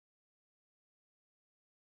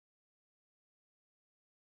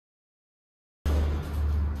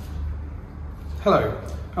Hello,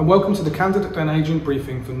 and welcome to the Candidate and Agent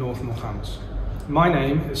briefing for North Northamptonshire. My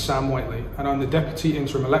name is Sam Whiteley, and I'm the Deputy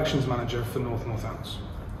Interim Elections Manager for North Northamptonshire.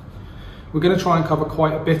 We're going to try and cover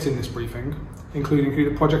quite a bit in this briefing, including who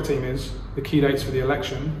the project team is, the key dates for the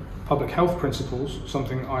election, public health principles,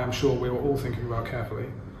 something I am sure we are all thinking about carefully,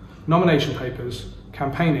 nomination papers,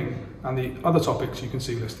 campaigning, and the other topics you can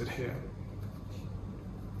see listed here.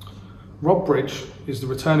 Rob Bridge is the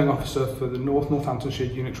returning officer for the North Northamptonshire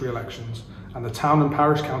unitary elections and the town and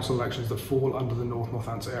parish council elections that fall under the North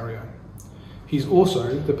Northampton area. He's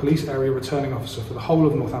also the police area returning officer for the whole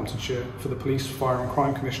of Northamptonshire for the Police, Fire and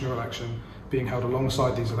Crime Commissioner election being held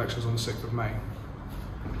alongside these elections on the 6th of May.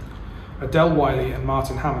 Adele Wiley and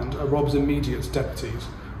Martin Hammond are Rob's immediate deputies,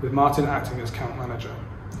 with Martin acting as count manager.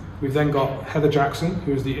 We've then got Heather Jackson,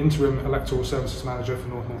 who is the interim electoral services manager for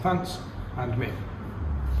North Northampton, and me.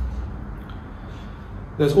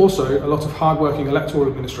 There's also a lot of hard-working electoral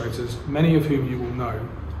administrators, many of whom you will know,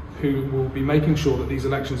 who will be making sure that these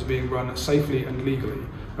elections are being run safely and legally,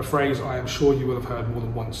 a phrase I am sure you will have heard more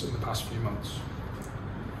than once in the past few months.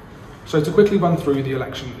 So to quickly run through the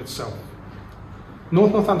election itself.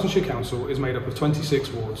 North Northamptonshire Council is made up of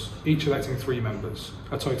 26 wards, each electing 3 members,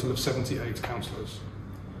 a total of 78 councillors.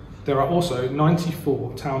 There are also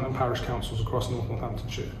 94 town and parish councils across North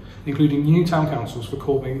Northamptonshire, including new town councils for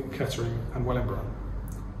Corby, Kettering and Wellingborough.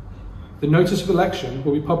 The notice of election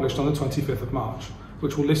will be published on the 25th of March,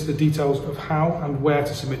 which will list the details of how and where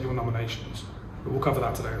to submit your nominations, but we'll cover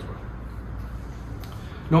that today as well.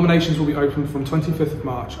 Nominations will be open from 25th of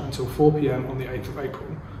March until 4 p.m. on the 8th of April,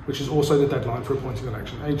 which is also the deadline for appointing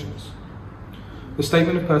election agents. The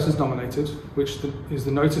statement of persons nominated, which is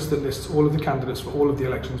the notice that lists all of the candidates for all of the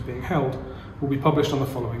elections being held, will be published on the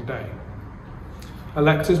following day.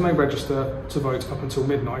 Electors may register to vote up until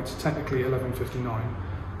midnight, technically 11:59,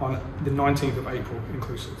 on the 19th of April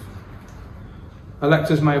inclusive.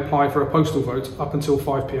 Electors may apply for a postal vote up until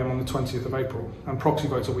 5 p.m. on the 20th of April, and proxy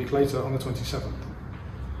vote a week later on the 27th.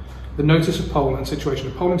 The notice of poll and situation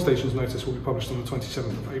of polling stations notice will be published on the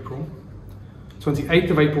 27th of April. 28th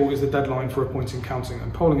of April is the deadline for appointing counting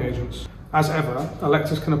and polling agents. As ever,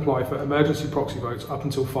 electors can apply for emergency proxy votes up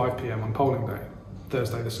until 5 p.m. on polling day,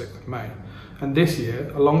 Thursday the 6th of May. And this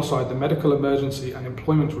year, alongside the medical emergency and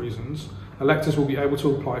employment reasons, electors will be able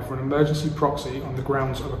to apply for an emergency proxy on the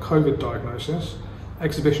grounds of a COVID diagnosis,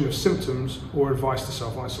 exhibition of symptoms, or advice to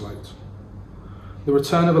self-isolate. The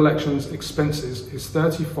return of elections expenses is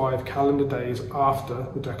 35 calendar days after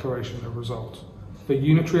the declaration of result. For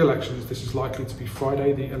unitary elections, this is likely to be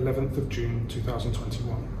Friday the 11th of June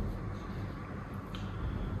 2021.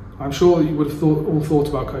 I'm sure you would have all thought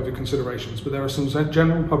about COVID considerations, but there are some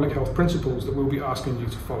general public health principles that we'll be asking you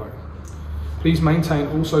to follow. Please maintain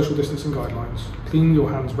all social distancing guidelines, clean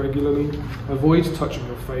your hands regularly, avoid touching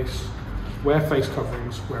your face, wear face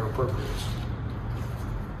coverings where appropriate.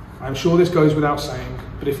 I'm sure this goes without saying,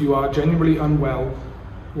 but if you are genuinely unwell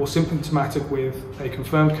or symptomatic with a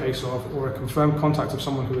confirmed case of or a confirmed contact of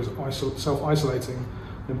someone who is self-isolating,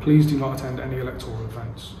 then please do not attend any electoral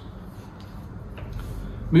events.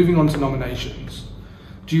 Moving on to nominations.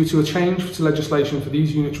 Due to a change to legislation for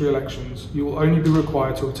these unitary elections, you will only be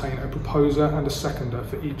required to obtain a proposer and a seconder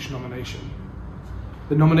for each nomination.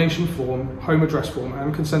 The nomination form, home address form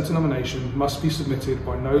and consent to nomination must be submitted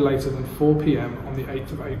by no later than 4 p.m. on the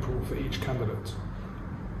 8th of April for each candidate.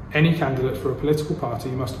 Any candidate for a political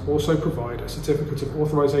party must also provide a certificate of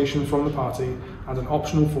authorisation from the party and an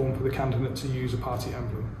optional form for the candidate to use a party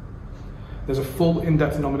emblem. There's a full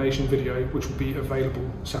in-depth nomination video which will be available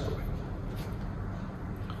separately.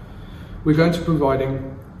 We're going to be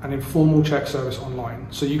providing an informal check service online,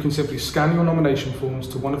 so you can simply scan your nomination forms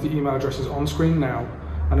to one of the email addresses on screen now,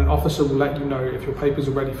 and an officer will let you know if your papers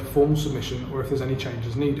are ready for formal submission or if there's any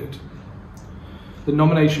changes needed. The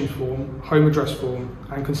nomination form, home address form,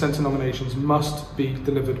 and consent to nominations must be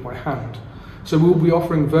delivered by hand. So we'll be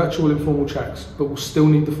offering virtual informal checks, but we'll still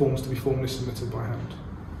need the forms to be formally submitted by hand.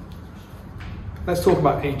 Let's talk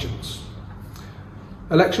about agents.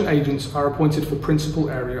 Election agents are appointed for principal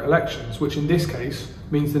area elections, which in this case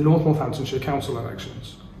means the North Northamptonshire Council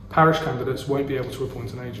elections. Parish candidates won't be able to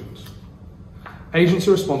appoint an agent. Agents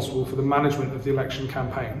are responsible for the management of the election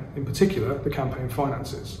campaign, in particular the campaign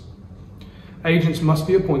finances. Agents must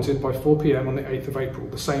be appointed by 4 p.m. on the 8th of April,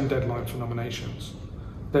 the same deadline for nominations.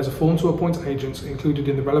 There's a form to appoint agents included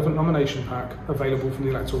in the relevant nomination pack available from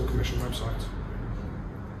the Electoral Commission website.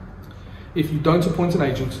 If you don't appoint an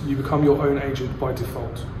agent, you become your own agent by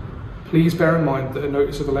default. Please bear in mind that a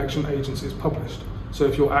notice of election agents is published, so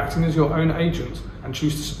if you're acting as your own agent and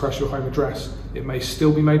choose to suppress your home address, it may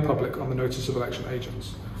still be made public on the notice of election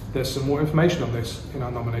agents. There's some more information on this in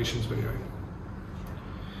our nominations video.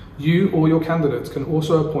 You or your candidate can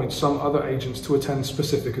also appoint some other agents to attend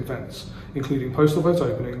specific events, including postal vote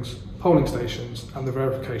openings, polling stations, and the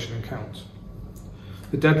verification and count.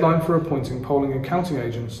 The deadline for appointing polling and counting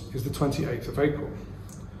agents is the 28th of April.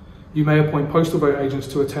 You may appoint postal vote agents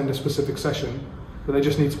to attend a specific session, but they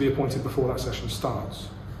just need to be appointed before that session starts.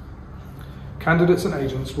 Candidates and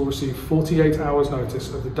agents will receive 48 hours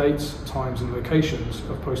notice of the dates, times and locations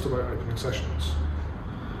of postal vote opening sessions.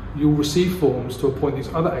 You will receive forms to appoint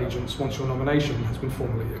these other agents once your nomination has been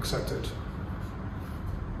formally accepted.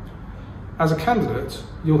 As a candidate,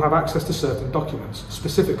 you'll have access to certain documents,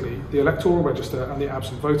 specifically the electoral register and the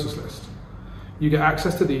absent voters list. You get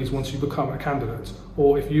access to these once you become a candidate,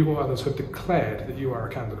 or if you or others have declared that you are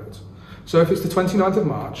a candidate. So if it's the 29th of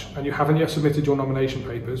March and you haven't yet submitted your nomination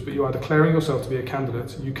papers, but you are declaring yourself to be a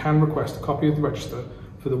candidate, you can request a copy of the register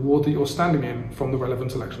for the ward that you're standing in from the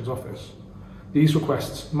relevant elections office. These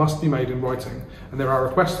requests must be made in writing, and there are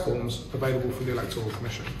request forms available from the Electoral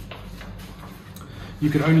Commission. You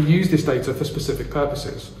can only use this data for specific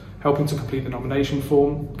purposes, helping to complete the nomination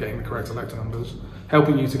form, getting the correct elector numbers,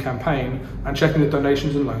 helping you to campaign, and checking that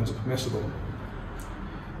donations and loans are permissible.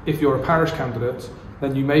 If you're a parish candidate,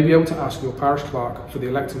 then you may be able to ask your parish clerk for the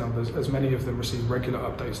elector numbers, as many of them receive regular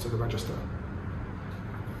updates to the register.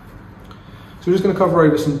 So we're just going to cover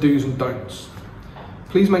over some do's and don'ts.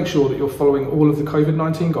 Please make sure that you're following all of the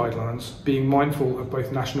COVID-19 guidelines, being mindful of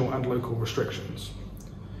both national and local restrictions.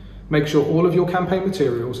 Make sure all of your campaign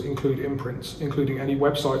materials include imprints, including any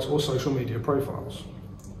websites or social media profiles.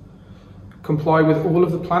 Comply with all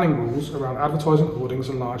of the planning rules around advertising hoardings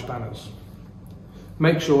and large banners.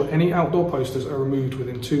 Make sure any outdoor posters are removed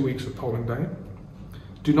within 2 weeks of polling day.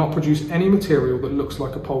 Do not produce any material that looks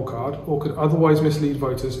like a poll card or could otherwise mislead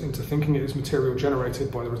voters into thinking it is material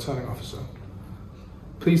generated by the returning officer.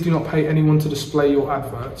 Please do not pay anyone to display your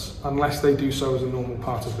adverts unless they do so as a normal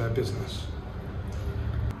part of their business.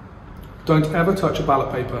 Don't ever touch a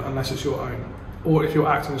ballot paper unless it's your own, or if you're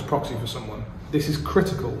acting as proxy for someone. This is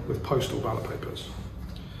critical with postal ballot papers.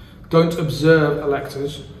 Don't observe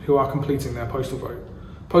electors who are completing their postal vote.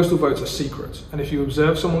 Postal votes are secret, and if you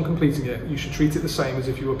observe someone completing it, you should treat it the same as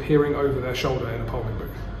if you were peering over their shoulder in a polling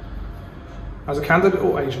booth. As a candidate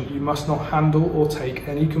or agent, you must not handle or take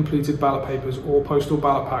any completed ballot papers or postal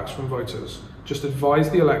ballot packs from voters. Just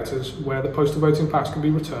advise the electors where the postal voting packs can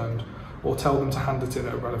be returned, or tell them to hand it in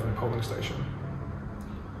at a relevant polling station.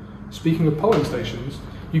 Speaking of polling stations,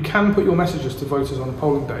 you can put your messages to voters on a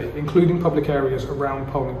polling day, including public areas around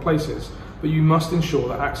polling places, but you must ensure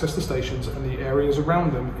that access to stations and the areas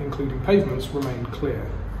around them, including pavements, remain clear.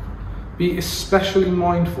 Be especially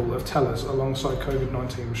mindful of tellers alongside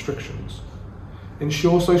COVID-19 restrictions.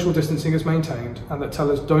 Ensure social distancing is maintained and that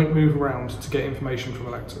tellers don't move around to get information from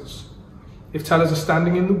electors. If tellers are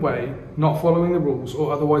standing in the way, not following the rules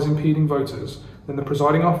or otherwise impeding voters, then the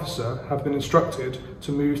presiding officer have been instructed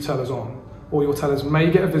to move tellers on, or your tellers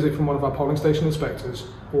may get a visit from one of our polling station inspectors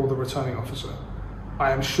or the returning officer.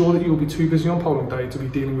 I am sure that you will be too busy on polling day to be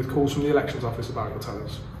dealing with calls from the elections office about your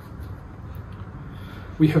tellers.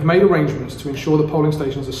 We have made arrangements to ensure that polling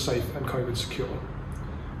stations are safe and COVID secure.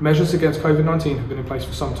 Measures against COVID-19 have been in place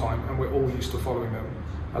for some time and we're all used to following them.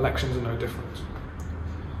 Elections are no different.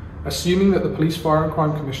 Assuming that the Police, Fire and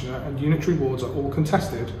Crime Commissioner and unitary wards are all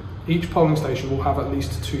contested, each polling station will have at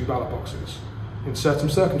least 2 ballot boxes. In certain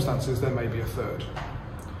circumstances, there may be a third.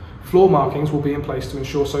 Floor markings will be in place to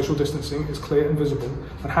ensure social distancing is clear and visible,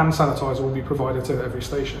 and hand sanitizer will be provided to every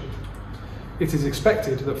station. It is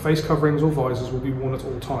expected that face coverings or visors will be worn at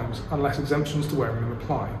all times, unless exemptions to wearing them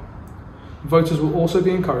apply. Voters will also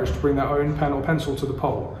be encouraged to bring their own pen or pencil to the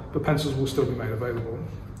poll, but pencils will still be made available.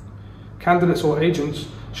 Candidates or agents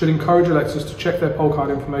should encourage electors to check their poll card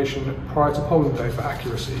information prior to polling day for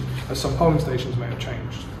accuracy, as some polling stations may have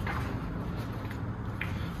changed.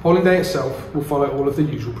 Polling day itself will follow all of the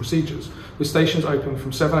usual procedures, with stations open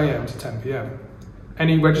from 7 AM to 10 PM.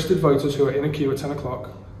 Any registered voters who are in a queue at 10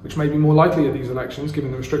 o'clock, which may be more likely at these elections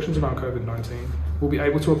given the restrictions around COVID-19, will be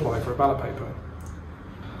able to apply for a ballot paper.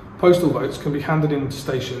 Postal votes can be handed in to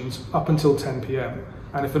stations up until 10 PM,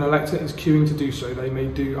 and if an elector is queuing to do so, they may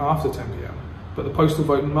do after 10 PM, but the postal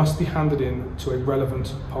vote must be handed in to a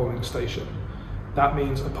relevant polling station. That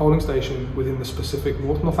means a polling station within the specific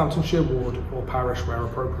North Northamptonshire ward or parish where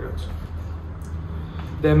appropriate.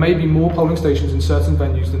 There may be more polling stations in certain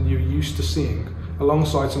venues than you're used to seeing,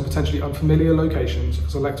 alongside some potentially unfamiliar locations,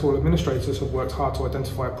 as electoral administrators have worked hard to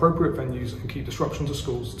identify appropriate venues and keep disruption to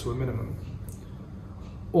schools to a minimum.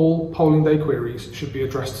 All polling day queries should be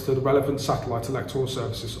addressed to the relevant satellite electoral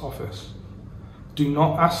services office. Do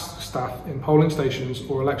not ask staff in polling stations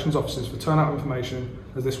or elections offices for turnout information,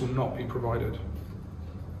 as this will not be provided.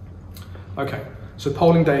 Okay, so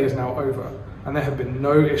polling day is now over, and there have been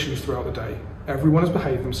no issues throughout the day. Everyone has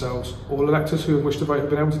behaved themselves, all electors who have wished to vote have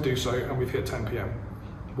been able to do so, and we've hit 10 PM.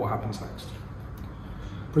 What happens next?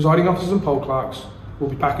 Presiding officers and poll clerks will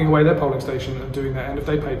be packing away their polling station and doing their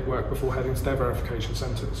end-of-day paperwork before heading to their verification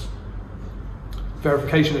centres.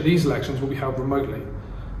 Verification at these elections will be held remotely.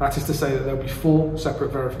 That is to say that there will be 4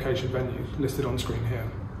 separate verification venues listed on screen here.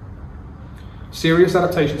 Serious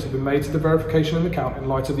adaptations have been made to the verification and the count in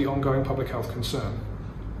light of the ongoing public health concern.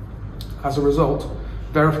 As a result,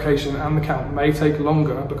 verification and the count may take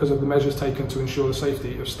longer because of the measures taken to ensure the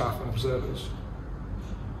safety of staff and observers.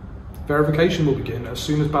 Verification will begin as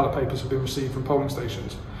soon as ballot papers have been received from polling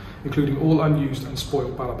stations, including all unused and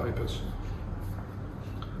spoiled ballot papers.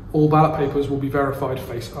 All ballot papers will be verified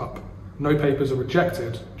face up. No papers are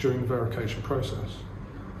rejected during the verification process.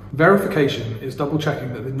 Verification is double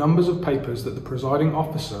checking that the numbers of papers that the presiding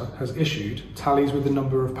officer has issued tallies with the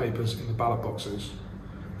number of papers in the ballot boxes.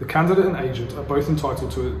 The candidate and agent are both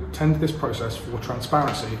entitled to attend this process for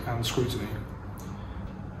transparency and scrutiny.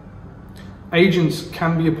 Agents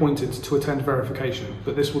can be appointed to attend verification,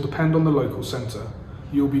 but this will depend on the local centre.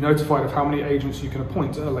 You will be notified of how many agents you can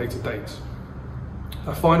appoint at a later date.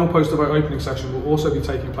 A final postal vote opening session will also be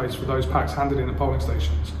taking place for those packs handed in at polling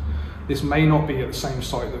stations. This may not be at the same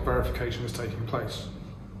site that verification is taking place.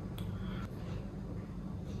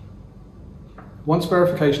 Once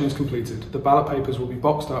verification is completed, the ballot papers will be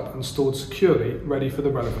boxed up and stored securely, ready for the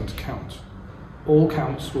relevant count. All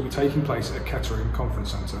counts will be taking place at Kettering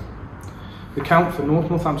Conference Centre. The count for North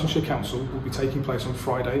Northamptonshire Council will be taking place on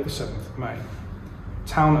Friday the 7th of May.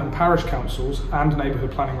 Town and parish councils and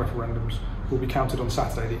neighbourhood planning referendums will be counted on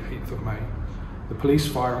Saturday the 8th of May. The Police,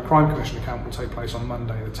 Fire and Crime Commission count will take place on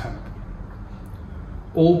Monday the 10th.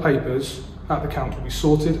 All papers at the count will be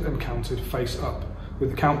sorted and counted face up, with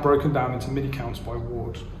the count broken down into mini counts by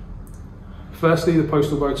ward. Firstly, the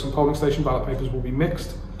postal votes and polling station ballot papers will be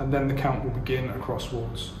mixed, and then the count will begin across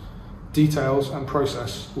wards. Details and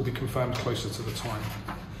process will be confirmed closer to the time.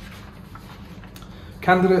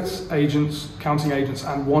 Candidates, agents, counting agents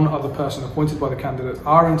and one other person appointed by the candidate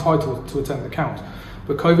are entitled to attend the count,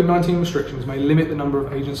 but COVID-19 restrictions may limit the number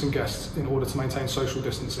of agents and guests in order to maintain social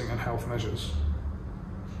distancing and health measures.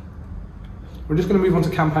 We're just going to move on to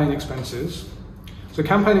campaign expenses. So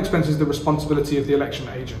campaign expenses are the responsibility of the election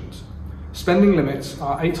agent. Spending limits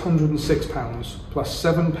are £806 plus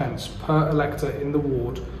 7 pence per elector in the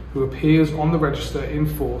ward who appears on the register in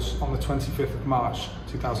force on the 25th of March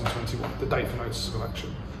 2021, the date for notice of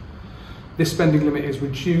election. This spending limit is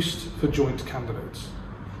reduced for joint candidates.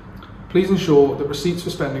 Please ensure that receipts for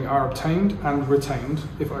spending are obtained and retained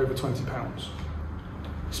if over £20.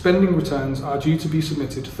 Spending returns are due to be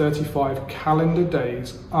submitted 35 calendar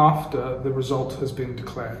days after the result has been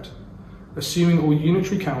declared. Assuming all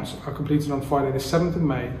unitary counts are completed on Friday the 7th of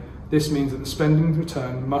May, this means that the spending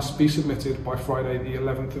return must be submitted by Friday the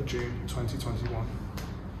 11th of June 2021.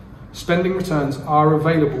 Spending returns are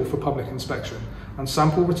available for public inspection, and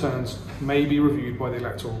sample returns may be reviewed by the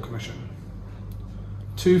Electoral Commission.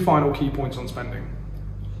 2 final key points on spending.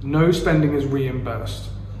 No spending is reimbursed.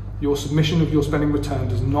 Your submission of your spending return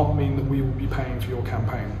does not mean that we will be paying for your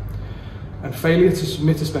campaign. And failure to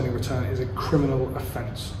submit a spending return is a criminal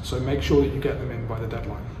offence, so make sure that you get them in by the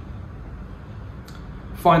deadline.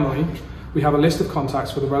 Finally, we have a list of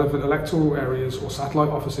contacts for the relevant electoral areas or satellite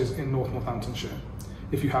offices in North Northamptonshire.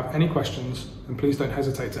 If you have any questions, then please don't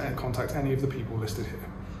hesitate to contact any of the people listed here.